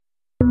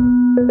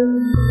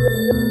Welcome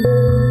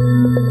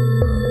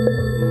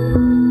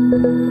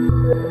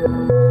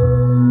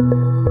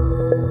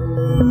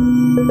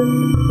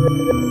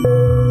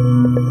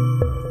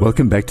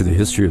back to the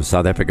History of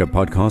South Africa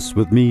podcast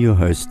with me, your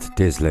host,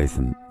 Des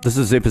Latham. This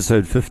is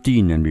episode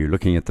 15 and we're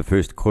looking at the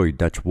First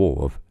Khoi-Dutch War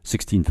of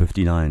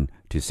 1659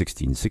 to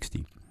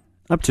 1660.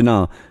 Up to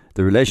now,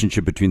 the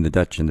relationship between the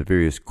Dutch and the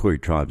various Khoi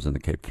tribes on the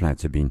Cape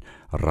Flats have been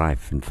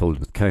rife and filled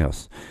with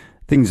chaos.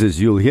 Things, as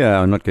you'll hear,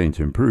 are not going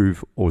to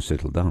improve or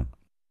settle down.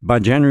 By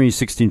January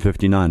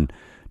 1659,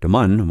 De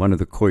Man, one of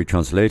the Khoi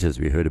translators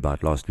we heard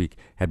about last week,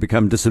 had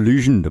become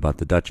disillusioned about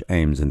the Dutch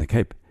aims in the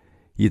Cape.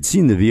 He had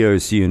seen the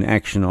VOC in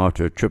action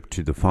after a trip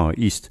to the Far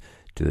East,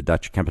 to the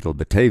Dutch capital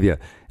Batavia,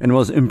 and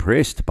was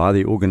impressed by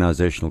their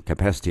organizational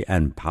capacity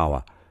and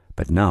power.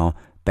 But now,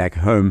 back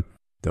home,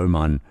 De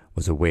Man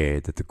was aware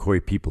that the Khoi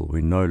people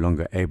were no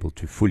longer able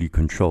to fully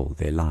control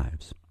their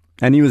lives.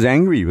 And he was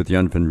angry with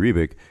Jan van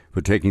Riebeeck for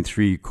taking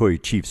 3 Khoi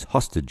chiefs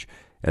hostage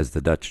as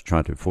the Dutch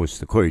tried to force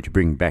the Khoi to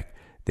bring back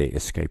their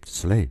escaped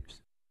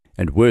slaves.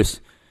 And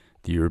worse,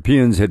 the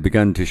Europeans had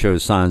begun to show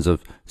signs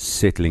of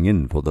settling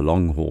in for the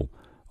long haul.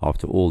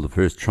 After all, the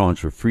first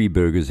tranche of free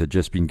burghers had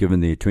just been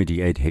given their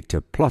 28-hectare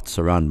plots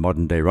around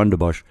modern-day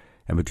Rondebosch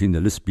and between the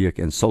Lisbeek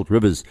and Salt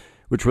rivers,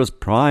 which was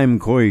prime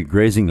Khoi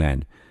grazing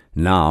land.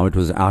 Now it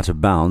was out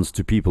of bounds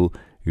to people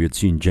who had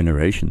seen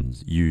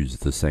generations use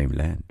the same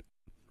land.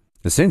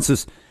 A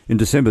census in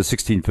December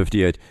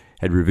 1658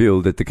 had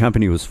revealed that the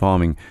company was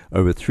farming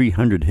over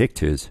 300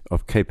 hectares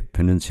of Cape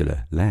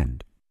Peninsula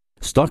land.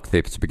 Stock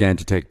thefts began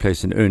to take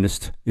place in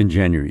earnest in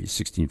January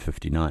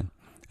 1659,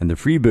 and the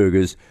free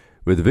burghers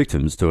were the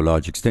victims to a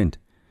large extent.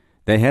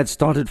 They had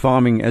started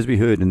farming, as we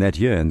heard, in that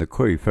year, and the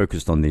Khoi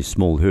focused on their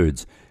small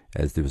herds,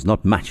 as there was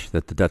not much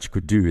that the Dutch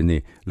could do in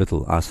their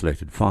little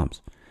isolated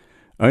farms.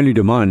 Only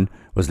De Man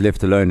was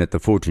left alone at the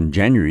fort in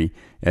January,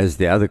 as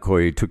the other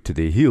Khoi took to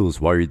their heels,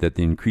 worried that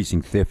the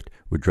increasing theft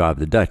would drive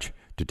the Dutch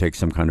to take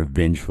some kind of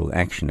vengeful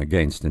action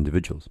against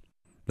individuals.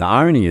 The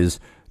irony is,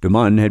 De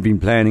Man had been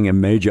planning a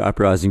major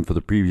uprising for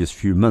the previous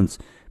few months,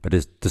 but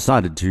has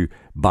decided to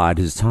bide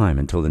his time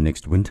until the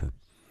next winter.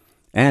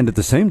 And at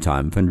the same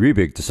time, Van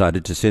Riebeeck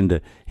decided to send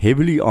a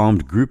heavily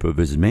armed group of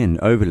his men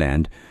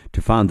overland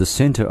to find the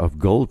center of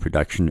gold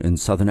production in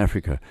southern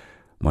Africa,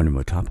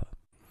 Monomotapa.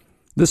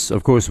 This,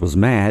 of course, was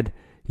mad.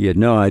 He had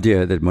no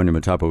idea that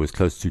Monomotapa was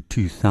close to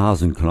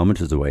 2,000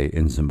 kilometers away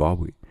in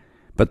Zimbabwe.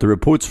 But the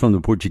reports from the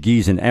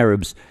Portuguese and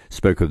Arabs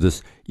spoke of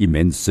this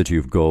immense city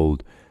of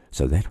gold,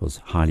 so that was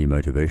highly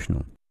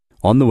motivational.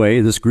 On the way,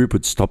 this group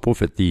would stop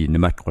off at the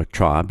Namakwa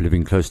tribe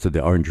living close to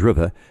the Orange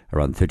River,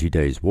 around 30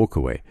 days' walk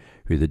away,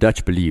 who the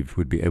Dutch believed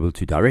would be able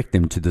to direct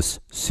them to this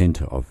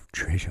center of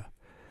treasure.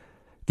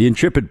 The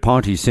intrepid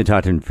party set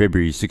out in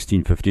February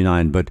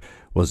 1659, but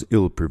was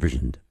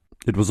ill-provisioned.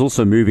 It was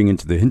also moving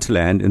into the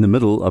hinterland in the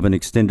middle of an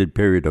extended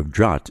period of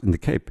drought in the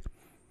Cape.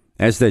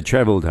 As they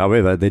travelled,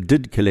 however, they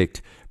did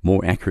collect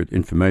more accurate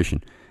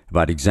information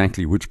about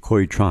exactly which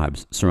Khoi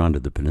tribes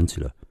surrounded the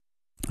peninsula.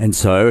 And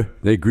so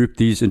they grouped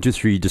these into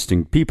 3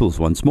 distinct peoples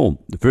once more.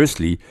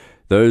 Firstly,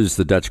 those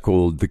the Dutch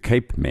called the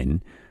Cape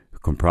Men,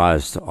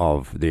 comprised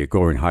of the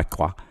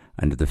Goringhaitqua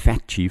and the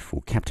fat chief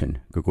or captain,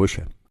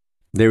 Gogosha.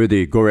 They were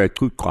the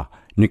Goretkutqua,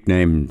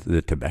 nicknamed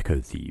the Tobacco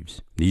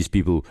Thieves. These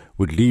people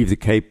would leave the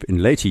Cape in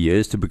later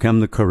years to become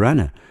the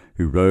Korana,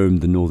 who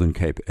roamed the northern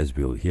Cape, as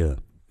we'll hear.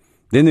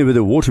 Then there were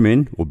the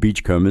Watermen, or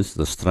Beachcombers,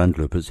 the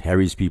Strandlopers,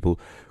 Harry's people,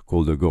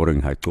 called the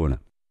Goringhaitqua.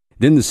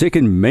 Then the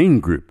second main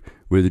group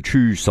were the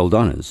true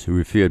Saldanhas, who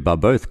were feared by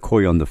both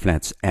Khoi on the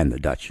Flats and the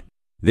Dutch.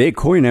 Their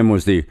Khoi name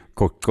was the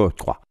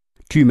Kokotqua.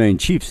 2 main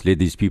chiefs led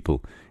these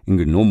people,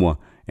 Ingenomwa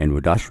and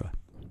Wodashwa.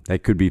 They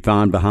could be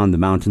found behind the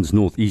mountains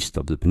northeast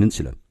of the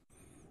peninsula.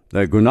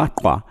 The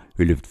Gonatqua,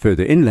 who lived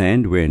further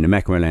inland, where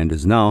Namakwaland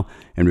is now,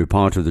 and were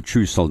part of the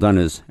true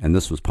Saldanhas, and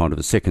this was part of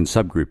a second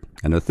subgroup.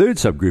 And a third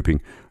subgrouping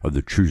of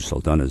the true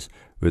Saldanhas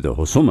were the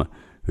Hosoma,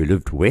 who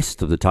lived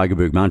west of the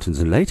Tygerberg Mountains,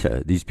 and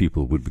later these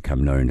people would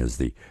become known as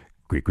the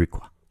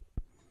Griquaqa.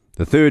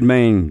 The third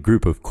main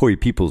group of Khoi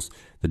peoples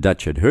the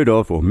Dutch had heard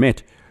of or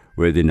met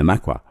were the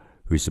Namakwa,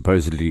 who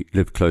supposedly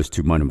lived close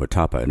to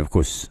Monomotapa, and of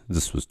course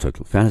this was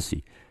total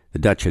fantasy. The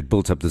Dutch had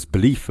built up this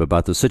belief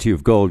about the city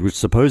of gold, which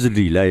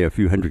supposedly lay a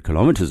few hundred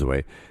kilometers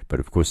away,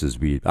 but of course, as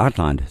we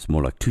outlined, it's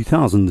more like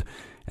 2,000,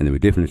 and they were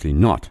definitely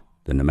not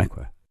the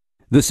Namakwa.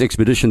 This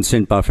expedition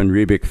sent by Van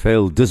Riebeeck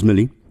failed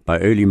dismally. By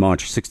early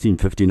March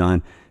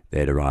 1659, they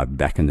had arrived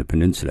back in the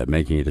peninsula,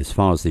 making it as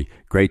far as the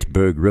Great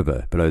Berg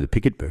River below the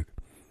Piketberg.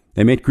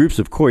 They met groups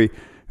of Khoi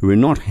who were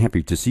not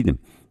happy to see them,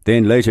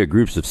 then later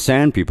groups of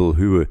San people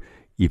who were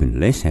even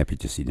less happy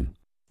to see them.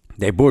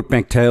 They brought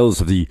back tales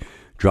of the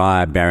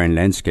dry, barren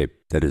landscape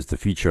that is the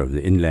feature of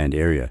the inland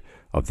area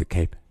of the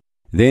Cape.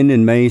 Then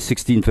in May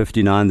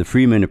 1659, the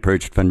freemen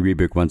approached Van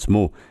Riebeeck once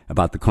more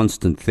about the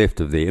constant theft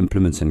of their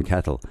implements and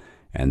cattle,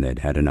 and they'd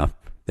had enough.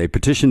 They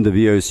petitioned the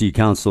VOC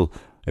Council,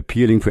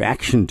 appealing for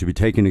action to be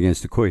taken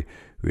against the Khoi,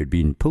 who had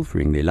been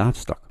pilfering their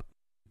livestock.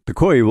 The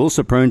Khoi were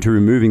also prone to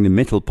removing the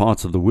metal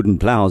parts of the wooden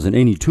ploughs and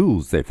any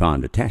tools they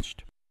found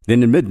attached.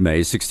 Then in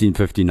mid-May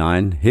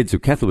 1659, heads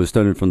of cattle were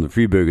stolen from the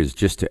Freeburgers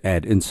just to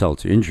add insult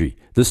to injury.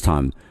 This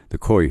time, the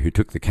Khoi who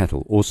took the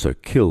cattle also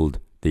killed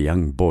the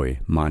young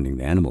boy minding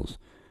the animals.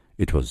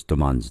 It was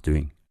Doman's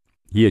doing.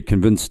 He had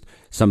convinced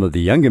some of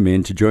the younger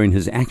men to join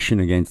his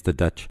action against the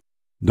Dutch.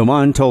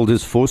 Doman told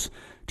his force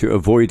to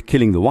avoid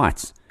killing the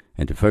whites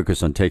and to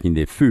focus on taking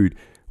their food,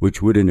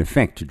 which would in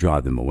effect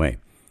drive them away.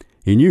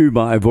 He knew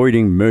by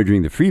avoiding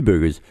murdering the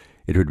Freeburgers,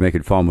 it would make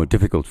it far more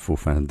difficult for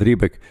Van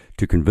Riebeeck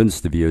to convince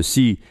the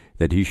VOC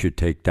that he should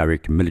take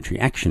direct military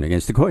action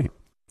against the Khoi.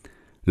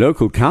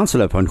 Local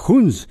councillor Van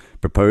Goens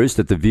proposed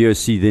that the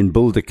VOC then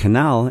build a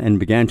canal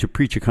and began to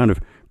preach a kind of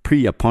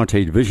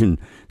pre-apartheid vision,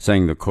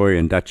 saying the Khoi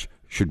and Dutch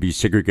should be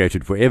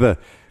segregated forever,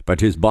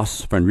 but his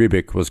boss, Van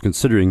Riebeeck, was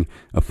considering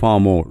a far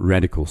more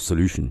radical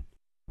solution.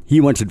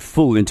 He wanted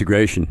full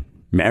integration,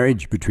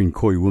 marriage between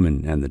Khoi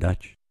women and the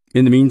Dutch.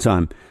 In the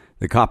meantime,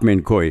 the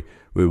Kaapmen Khoi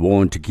were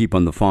warned to keep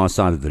on the far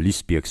side of the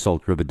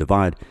Liesbeek-Salt River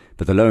divide,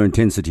 but the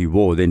low-intensity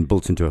war then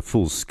built into a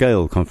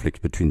full-scale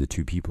conflict between the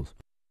two peoples.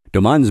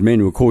 Doman's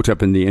men were caught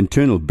up in the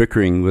internal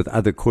bickering with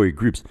other Khoi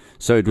groups,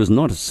 so it was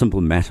not a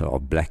simple matter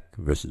of black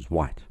versus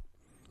white.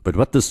 But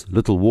what this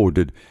little war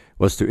did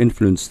was to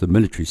influence the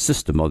military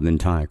system of the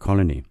entire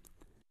colony.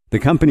 The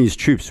company's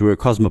troops were a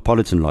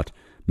cosmopolitan lot,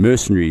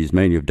 mercenaries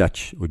mainly of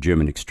Dutch or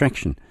German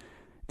extraction.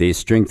 Their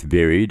strength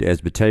varied,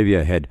 as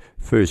Batavia had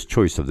first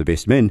choice of the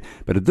best men,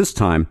 but at this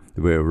time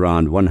there were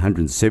around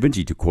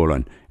 170 to call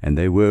on, and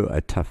they were a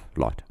tough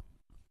lot.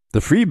 The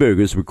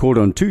Freeburgers were called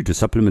on too to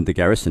supplement the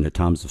garrison at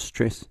times of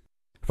stress.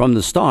 From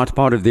the start,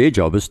 part of their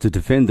job was to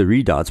defend the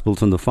redoubts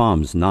built on the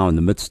farms, now in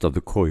the midst of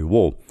the Khoi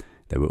War.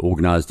 They were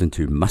organized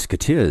into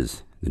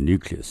musketeers, the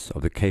nucleus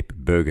of the Cape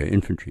Burger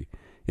infantry.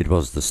 It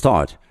was the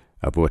start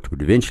of what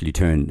would eventually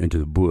turn into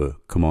the Boer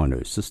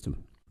commando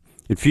system.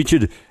 It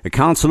featured a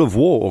council of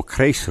war or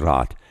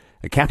Krijgsraad,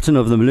 a captain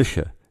of the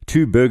militia,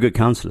 2 burger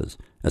councillors,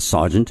 a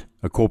sergeant,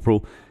 a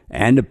corporal,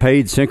 and a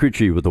paid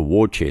secretary with a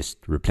war chest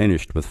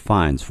replenished with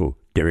fines for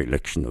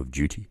dereliction of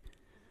duty.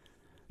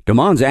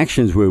 Doman's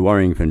actions were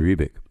worrying Van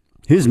Riebeeck.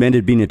 His men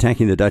had been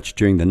attacking the Dutch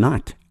during the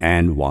night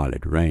and while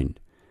it rained.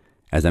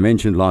 As I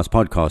mentioned last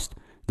podcast,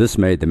 this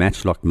made the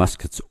matchlock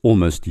muskets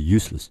almost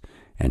useless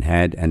and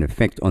had an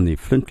effect on the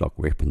flintlock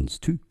weapons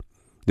too.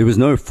 There was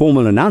no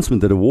formal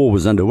announcement that a war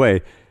was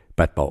underway,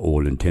 but by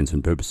all intents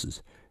and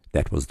purposes,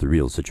 that was the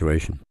real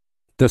situation.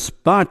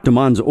 Despite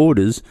Doman's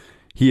orders,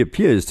 he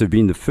appears to have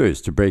been the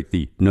first to break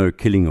the no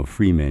killing of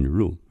free men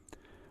rule.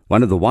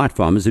 One of the white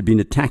farmers had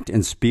been attacked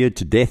and speared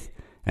to death,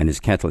 and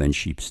his cattle and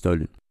sheep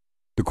stolen.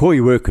 The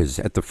Khoi workers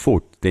at the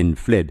fort then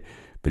fled,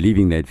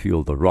 believing they'd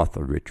feel the wrath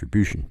of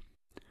retribution.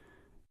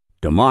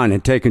 Doman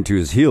had taken to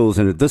his heels,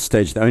 and at this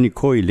stage the only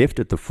Khoi left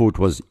at the fort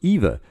was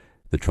Eva,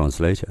 the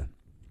translator.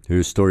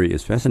 Her story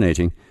is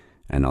fascinating,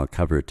 and I'll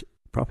cover it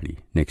properly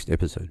next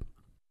episode.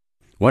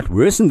 What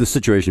worsened the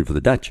situation for the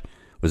Dutch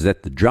was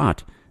that the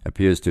drought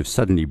appears to have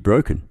suddenly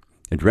broken.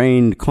 It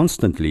rained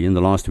constantly in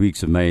the last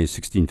weeks of May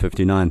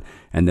 1659,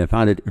 and they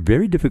found it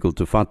very difficult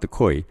to fight the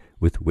Khoi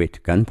with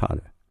wet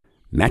gunpowder.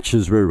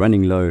 Matches were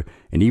running low,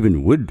 and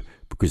even wood,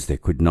 because they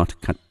could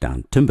not cut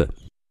down timber.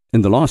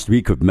 In the last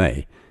week of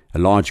May, a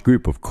large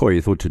group of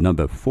Khoi, thought to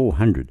number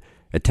 400,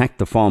 attacked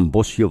the farm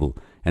Bosjevel,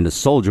 and a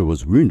soldier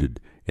was wounded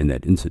in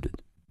that incident.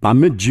 By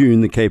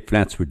mid-June, the Cape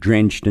Flats were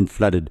drenched and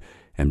flooded,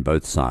 and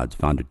both sides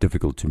found it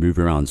difficult to move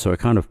around, so a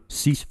kind of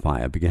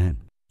ceasefire began.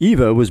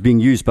 Eva was being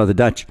used by the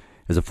Dutch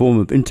as a form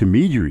of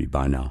intermediary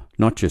by now,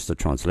 not just a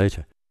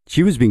translator.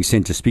 She was being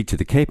sent to speak to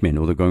the Cape men,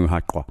 or the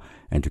Gonghaaqua,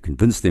 and to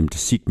convince them to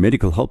seek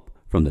medical help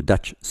from the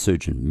Dutch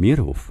surgeon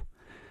Meerhof.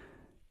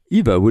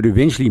 Eva would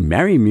eventually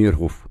marry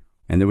Meerhof,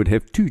 and they would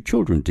have 2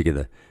 children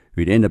together,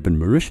 who'd end up in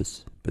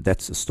Mauritius, but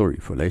that's a story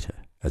for later,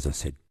 as I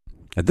said.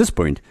 At this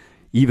point,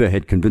 Eva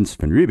had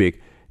convinced Van Riebeeck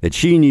that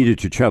she needed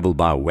to travel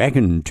by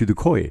wagon to the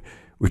Khoi,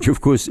 which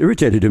of course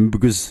irritated him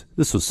because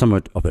this was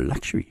somewhat of a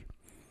luxury.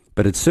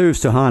 But it serves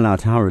to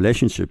highlight how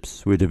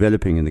relationships were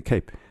developing in the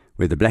Cape,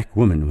 where the black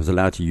woman was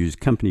allowed to use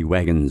company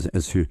wagons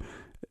as her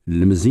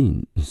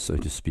limousine, so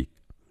to speak.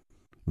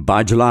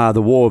 By July,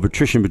 the war of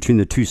attrition between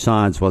the two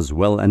sides was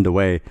well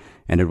underway,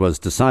 and it was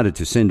decided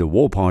to send a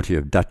war party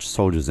of Dutch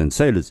soldiers and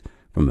sailors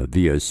from a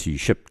VOC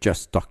ship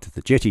just docked at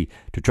the jetty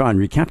to try and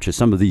recapture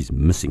some of these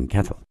missing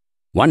cattle.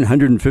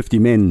 150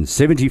 men,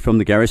 70 from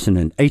the garrison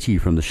and 80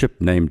 from the ship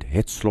named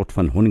Het Slot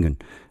van Groningen,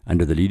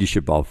 under the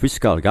leadership of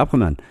Fiscal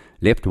Gapperman,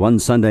 left one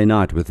Sunday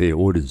night with their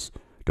orders.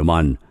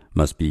 Doman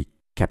must be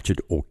captured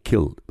or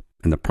killed,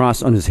 and the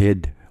price on his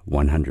head,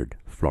 100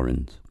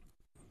 florins.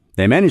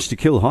 They managed to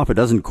kill half a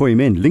dozen Khoi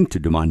men linked to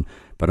Doman,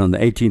 but on the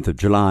 18th of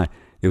July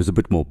there was a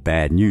bit more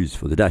bad news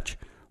for the Dutch,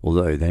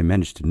 although they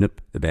managed to nip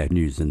the bad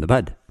news in the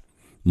bud.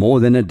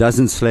 More than a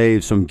dozen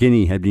slaves from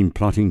Guinea had been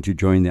plotting to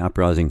join the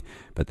uprising,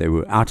 but they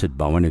were outed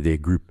by one of their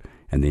group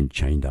and then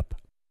chained up.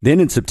 Then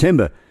in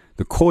September,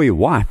 the Khoi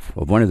wife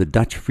of one of the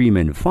Dutch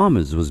freemen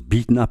farmers was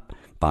beaten up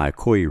by a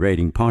Khoi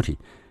raiding party,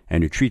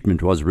 and her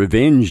treatment was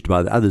revenged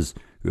by the others,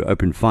 who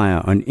opened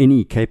fire on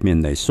any Cape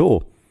men they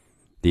saw.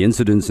 The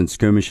incidents and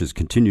skirmishes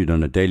continued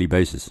on a daily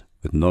basis,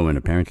 with no one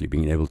apparently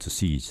being able to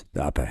seize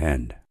the upper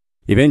hand.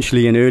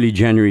 Eventually, in early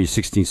January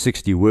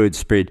 1660, word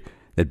spread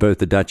that both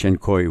the Dutch and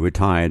Khoi were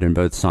tired, and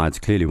both sides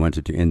clearly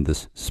wanted to end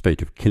this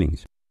spate of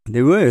killings.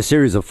 There were a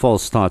series of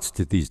false starts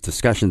to these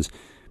discussions,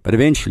 but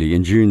eventually,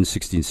 in June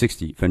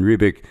 1660, Van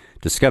Riebeeck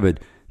discovered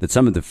that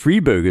some of the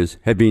Freeburgers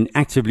had been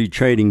actively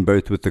trading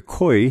both with the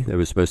Khoi they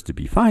were supposed to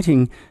be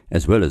fighting,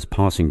 as well as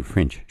passing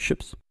French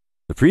ships.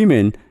 The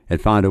Freemen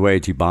had found a way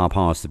to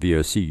bypass the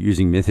VOC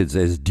using methods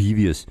as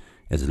devious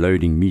as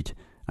loading meat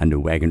under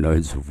wagon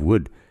loads of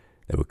wood.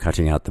 They were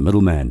cutting out the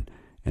middleman,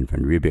 and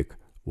Van Riebeeck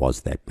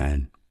was that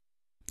man.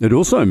 It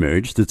also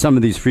emerged that some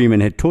of these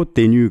freemen had taught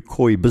their new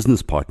Khoi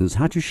business partners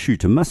how to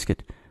shoot a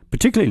musket,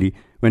 particularly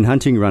when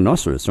hunting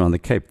rhinoceros around the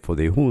Cape for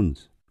their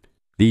horns.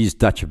 These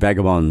Dutch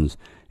vagabonds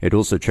had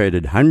also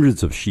traded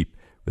hundreds of sheep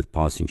with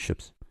passing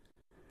ships.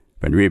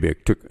 Van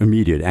Riebeeck took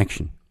immediate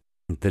action.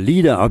 The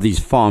leader of these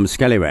farm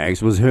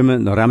scallywags was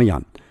Herman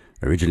Ramayan,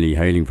 originally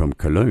hailing from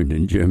Cologne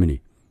in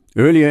Germany.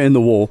 Earlier in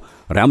the war,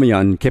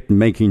 Ramayan kept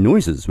making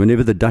noises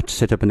whenever the Dutch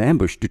set up an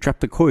ambush to trap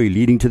the Khoi,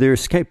 leading to their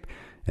escape,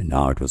 and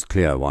now it was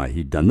clear why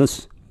he'd done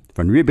this.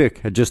 Van Riebeeck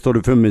had just thought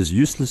of him as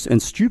useless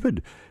and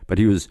stupid, but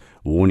he was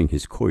warning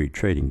his Khoi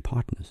trading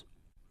partners.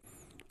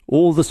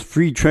 All this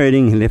free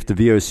trading left the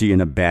VOC in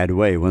a bad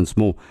way once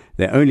more.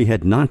 They only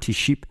had 90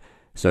 sheep,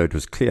 so it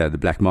was clear the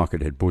black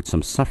market had brought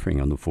some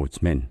suffering on the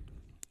fort's men.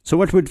 So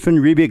what would Van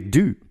Riebeeck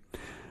do?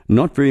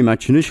 Not very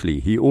much initially.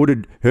 He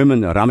ordered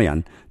Herman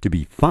Ramayan to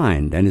be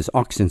fined and his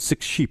ox and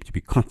 6 sheep to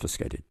be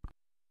confiscated.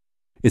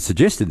 It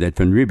suggested that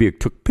Van Riebeeck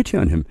took pity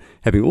on him,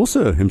 having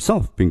also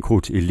himself been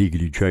caught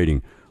illegally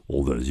trading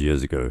all those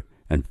years ago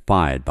and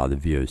fired by the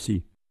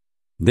VOC.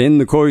 Then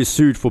the Khoi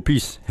sued for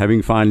peace,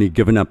 having finally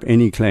given up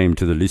any claim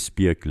to the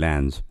Liesbeek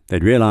lands.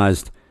 They'd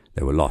realized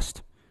they were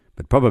lost,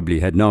 but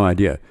probably had no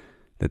idea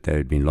that they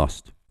had been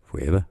lost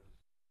forever.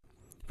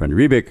 Van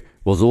Riebeeck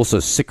was also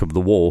sick of the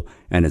war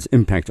and its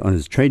impact on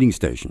his trading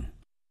station.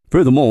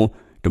 Furthermore,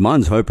 De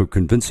Man's hope of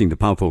convincing the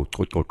powerful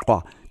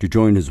Xhoxhoxhwa to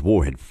join his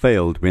war had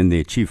failed when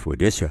their chief,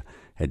 Wadesha,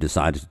 had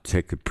decided to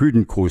take a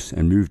prudent course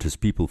and moved his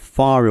people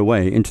far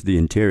away into the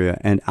interior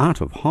and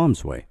out of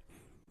harm's way.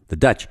 The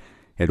Dutch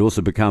had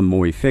also become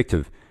more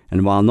effective,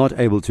 and while not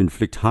able to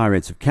inflict high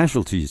rates of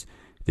casualties,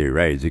 their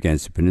raids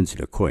against the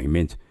Peninsula Khoi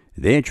meant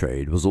their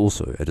trade was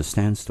also at a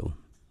standstill.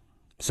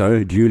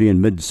 So, duly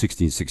in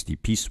mid-1660,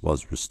 peace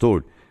was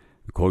restored.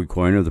 The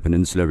Khoi of the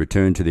peninsula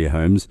returned to their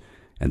homes,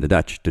 and the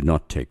Dutch did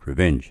not take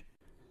revenge.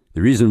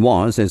 The reason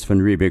was, as Van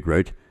Riebeeck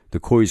wrote, the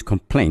Khoi's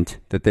complaint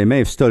that they may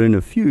have stolen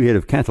a few head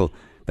of cattle,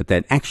 but they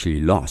had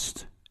actually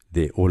lost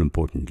their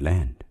all-important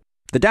land.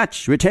 The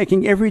Dutch were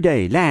taking every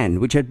day land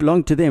which had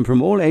belonged to them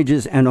from all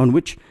ages and on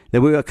which they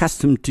were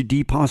accustomed to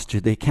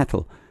depasture their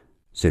cattle,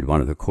 said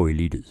one of the Khoi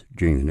leaders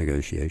during the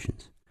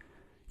negotiations.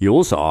 He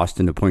also asked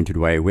in a pointed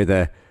way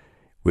whether,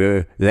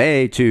 were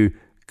they to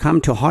come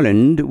to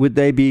Holland, would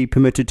they be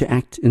permitted to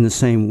act in the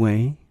same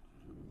way?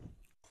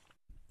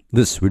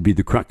 This would be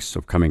the crux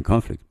of coming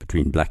conflict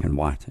between black and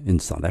white in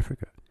South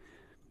Africa.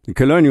 The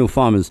colonial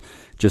farmers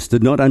just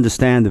did not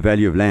understand the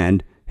value of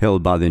land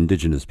held by the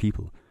indigenous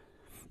people.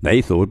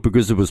 They thought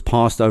because it was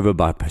passed over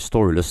by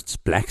pastoralists,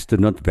 blacks did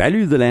not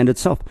value the land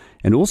itself,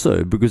 and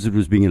also because it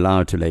was being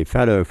allowed to lay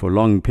fallow for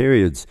long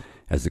periods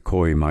as the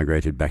Khoi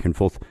migrated back and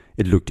forth,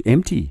 it looked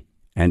empty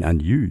and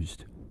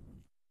unused.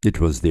 It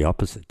was the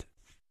opposite.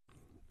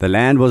 The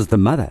land was the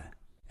mother,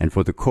 and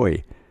for the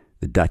Khoi,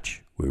 the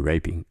Dutch were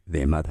raping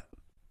their mother.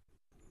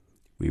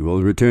 We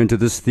will return to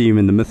this theme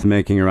in the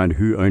myth-making around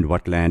who owned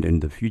what land in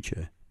the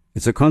future.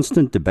 It's a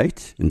constant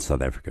debate in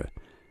South Africa,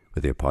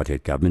 with the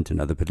apartheid government and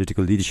other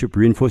political leadership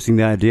reinforcing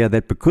the idea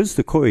that because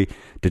the Khoi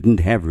didn't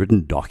have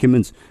written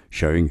documents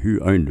showing who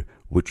owned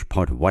which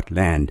part of what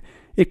land,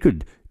 it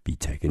could be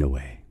taken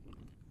away.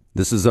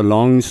 This is a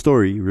long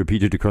story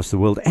repeated across the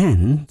world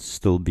and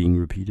still being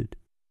repeated.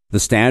 The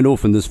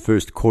standoff in this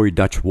first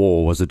Khoi-Dutch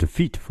war was a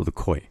defeat for the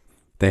Khoi.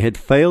 They had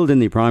failed in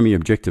their primary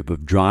objective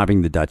of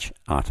driving the Dutch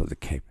out of the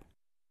Cape.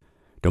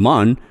 De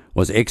Man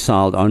was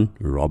exiled on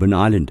Robben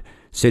Island,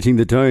 setting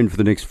the tone for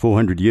the next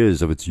 400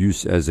 years of its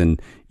use as an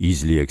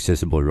easily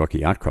accessible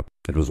rocky outcrop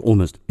that was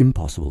almost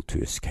impossible to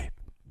escape.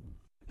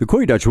 The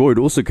Khoi-Dutch war had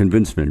also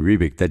convinced Van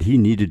Riebeeck that he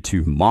needed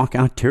to mark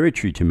out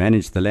territory to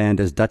manage the land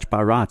as Dutch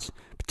by rights,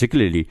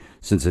 particularly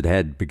since it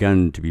had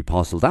begun to be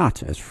parcelled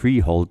out as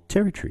freehold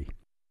territory.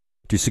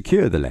 To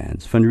secure the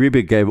lands, Van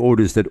Riebeeck gave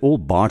orders that all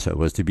barter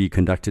was to be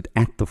conducted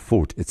at the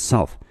fort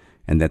itself,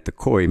 and that the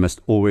Khoi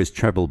must always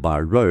travel by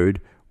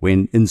road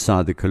when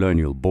inside the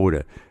colonial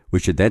border,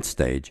 which at that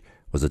stage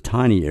was a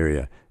tiny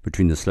area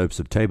between the slopes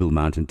of Table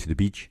Mountain to the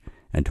beach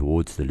and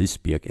towards the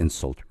Liesbeek and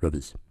Salt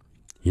rivers.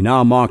 He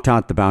now marked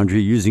out the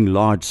boundary using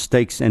large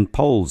stakes and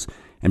poles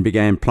and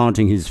began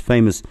planting his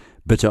famous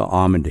bitter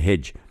almond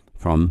hedge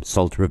from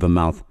Salt River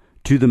mouth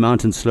to the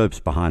mountain slopes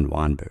behind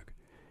Wynberg.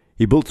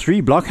 He built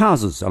 3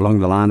 blockhouses along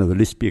the line of the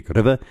Liesbeek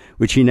River,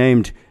 which he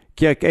named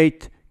Kerk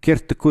 8,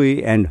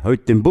 Kertekui, and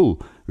Hout den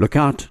Bull, look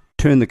out,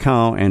 turn the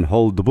cow, and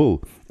hold the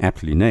bull,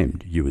 aptly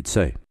named, you would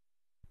say.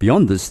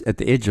 Beyond this, at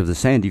the edge of the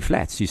sandy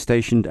flats, he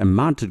stationed a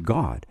mounted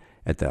guard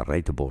at the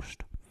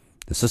Ruitenborst.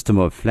 The system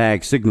of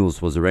flag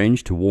signals was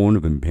arranged to warn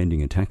of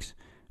impending attacks,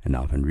 and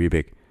now Van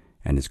Riebeeck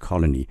and his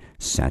colony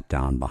sat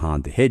down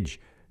behind the hedge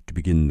to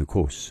begin the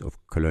course of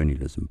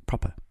colonialism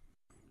proper.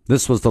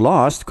 This was the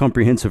last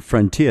comprehensive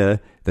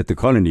frontier that the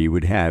colony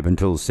would have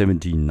until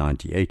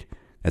 1798.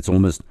 That's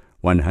almost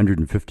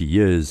 150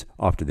 years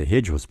after the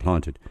hedge was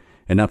planted,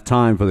 enough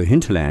time for the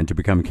hinterland to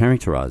become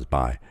characterized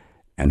by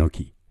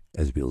anarchy,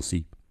 as we'll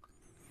see.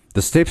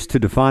 The steps to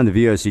define the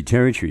VOC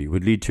territory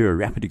would lead to a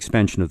rapid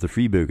expansion of the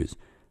Freeburgers,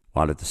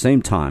 while at the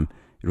same time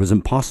it was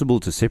impossible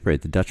to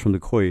separate the Dutch from the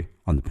Khoi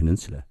on the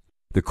peninsula.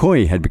 The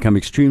Khoi had become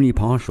extremely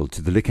partial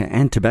to the liquor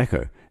and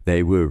tobacco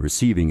they were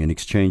receiving in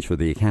exchange for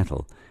their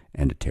cattle,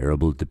 and a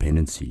terrible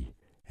dependency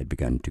had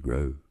begun to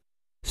grow.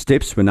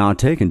 Steps were now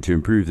taken to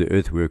improve the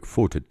earthwork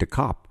fort at De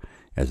Kaap,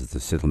 as the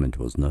settlement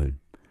was known.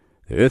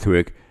 The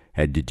earthwork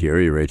had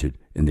deteriorated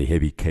in the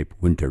heavy Cape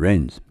winter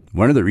rains.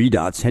 One of the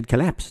redoubts had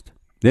collapsed.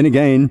 Then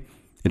again,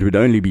 it would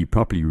only be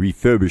properly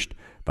refurbished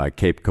by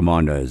Cape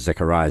Commander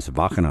Zacharias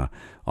Wagner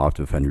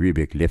after Van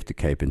Riebeeck left the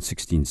Cape in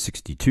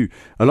 1662,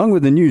 along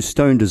with a new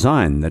stone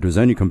design that was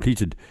only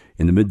completed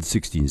in the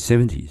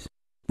mid-1670s.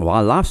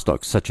 While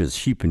livestock such as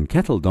sheep and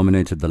cattle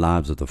dominated the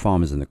lives of the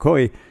farmers in the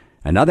Khoi,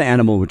 another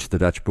animal which the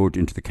Dutch brought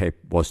into the Cape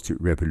was to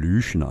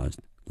revolutionize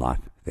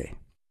life there.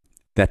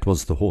 That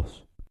was the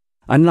horse.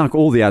 Unlike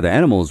all the other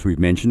animals we've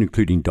mentioned,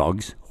 including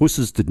dogs,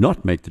 horses did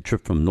not make the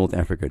trip from North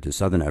Africa to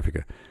Southern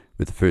Africa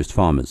with the first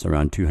farmers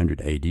around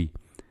 200 AD.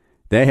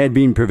 They had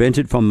been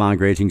prevented from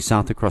migrating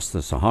south across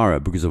the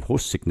Sahara because of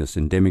horse sickness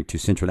endemic to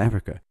Central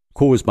Africa,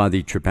 caused by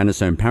the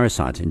trypanosome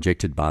parasite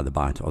injected by the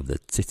bite of the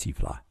tsetse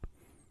fly.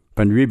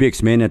 Van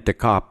Riebeeck's men at De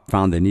Kaap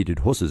found they needed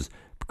horses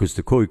because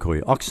the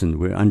Khoi oxen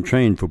were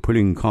untrained for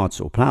pulling carts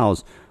or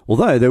ploughs,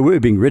 although they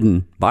were being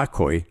ridden by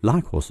Khoi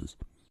like horses.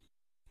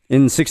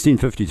 In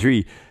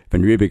 1653,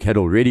 Van Riebeeck had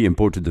already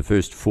imported the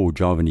first 4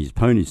 Javanese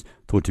ponies,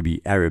 thought to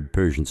be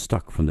Arab-Persian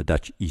stock from the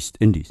Dutch East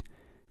Indies.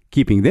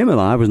 Keeping them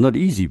alive was not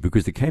easy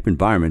because the Cape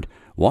environment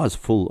was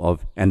full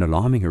of an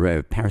alarming array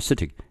of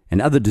parasitic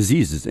and other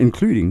diseases,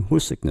 including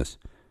horse sickness.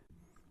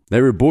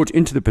 They were brought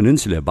into the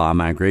peninsula by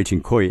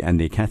migrating Khoi and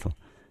their cattle.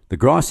 The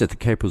grass at the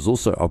Cape was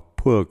also of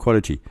poor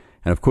quality,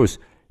 and of course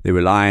there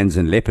were lions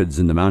and leopards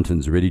in the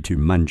mountains ready to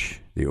munch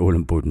the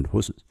all-important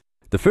horses.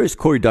 The First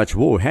Khoi-Dutch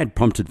War had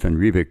prompted Van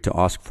Riebeeck to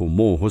ask for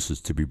more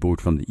horses to be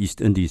brought from the East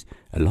Indies,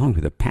 along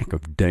with a pack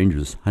of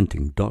dangerous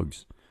hunting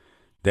dogs.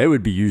 They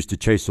would be used to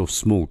chase off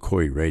small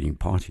Khoi raiding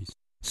parties.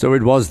 So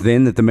it was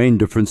then that the main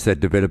difference that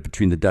developed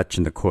between the Dutch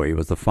and the Khoi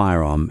was the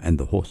firearm and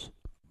the horse.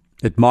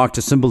 It marked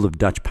a symbol of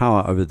Dutch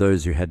power over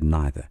those who had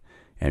neither,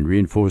 and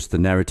reinforced the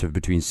narrative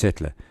between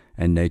settler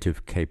and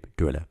native Cape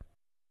dweller.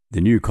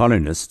 The new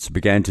colonists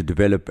began to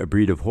develop a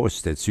breed of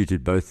horse that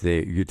suited both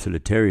their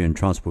utilitarian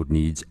transport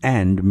needs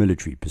and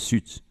military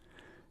pursuits.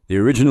 The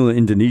original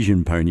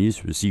Indonesian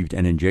ponies received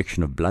an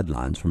injection of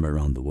bloodlines from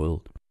around the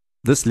world.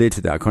 This led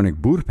to the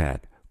iconic boerperd,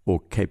 or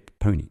Cape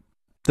pony.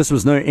 This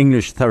was no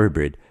English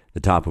thoroughbred,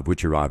 the type of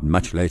which arrived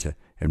much later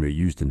and were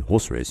used in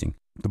horse racing.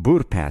 The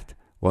boerperd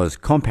was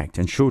compact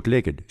and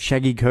short-legged,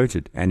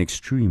 shaggy-coated, and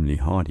extremely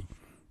hardy.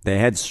 They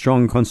had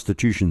strong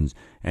constitutions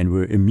and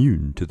were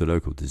immune to the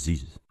local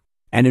diseases.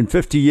 And in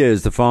 50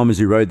 years, the farmers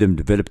who rode them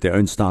developed their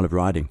own style of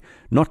riding,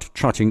 not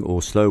trotting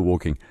or slow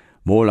walking,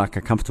 more like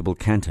a comfortable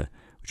canter,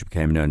 which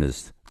became known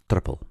as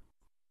trippel.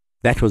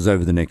 That was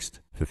over the next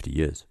 50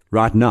 years.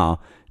 Right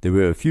now, there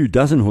were a few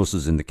dozen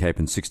horses in the Cape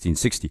in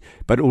 1660,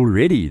 but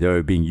already they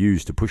were being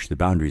used to push the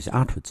boundaries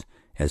outwards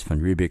as Van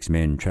Riebeeck's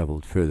men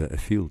travelled further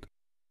afield.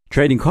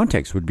 Trading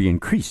contacts would be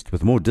increased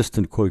with more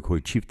distant Khoi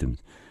chiefdoms,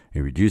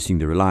 and reducing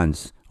the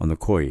reliance on the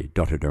Khoi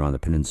dotted around the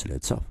peninsula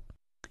itself.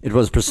 It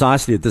was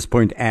precisely at this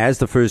point, as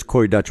the First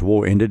Khoi-Dutch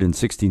War ended in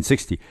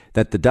 1660,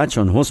 that the Dutch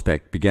on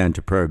horseback began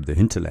to probe the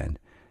hinterland.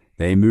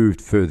 They moved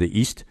further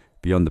east,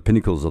 beyond the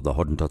pinnacles of the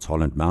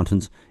Hottentots-Holland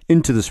Mountains,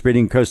 into the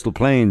spreading coastal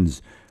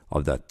plains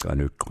of the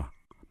Tsanutqua.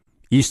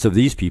 East of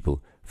these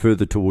people,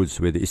 further towards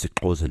where the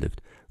isiXhosa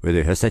lived, were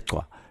the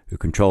Hesetqua, who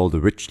controlled the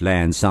rich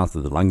land south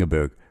of the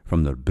Langeberg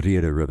from the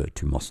Breede River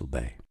to Mossel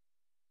Bay.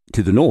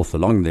 To the north,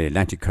 along the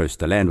Atlantic coast,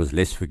 the land was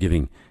less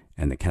forgiving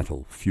and the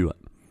cattle fewer.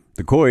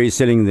 The Khoi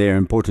selling their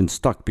important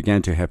stock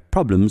began to have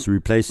problems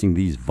replacing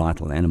these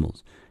vital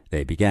animals.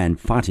 They began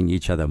fighting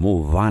each other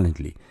more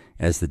violently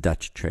as the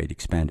Dutch trade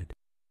expanded.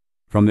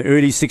 From the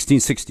early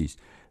 1660s,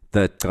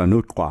 the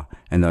Tsanutqua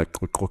and the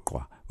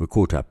Qoqoqua were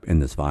caught up in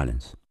this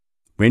violence.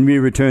 When we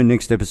return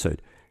next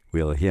episode,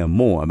 we'll hear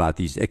more about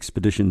these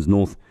expeditions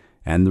north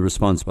and the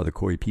response by the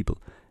Khoi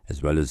people,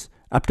 as well as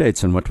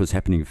updates on what was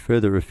happening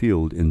further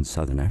afield in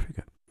southern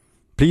Africa.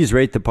 Please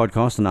rate the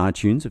podcast on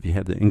iTunes if you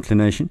have the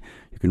inclination.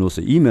 You can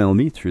also email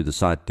me through the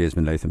site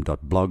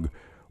desmondlatham.blog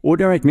or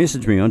direct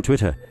message me on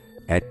Twitter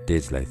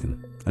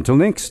 @DesLatham. Until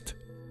next,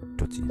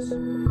 Tootsies.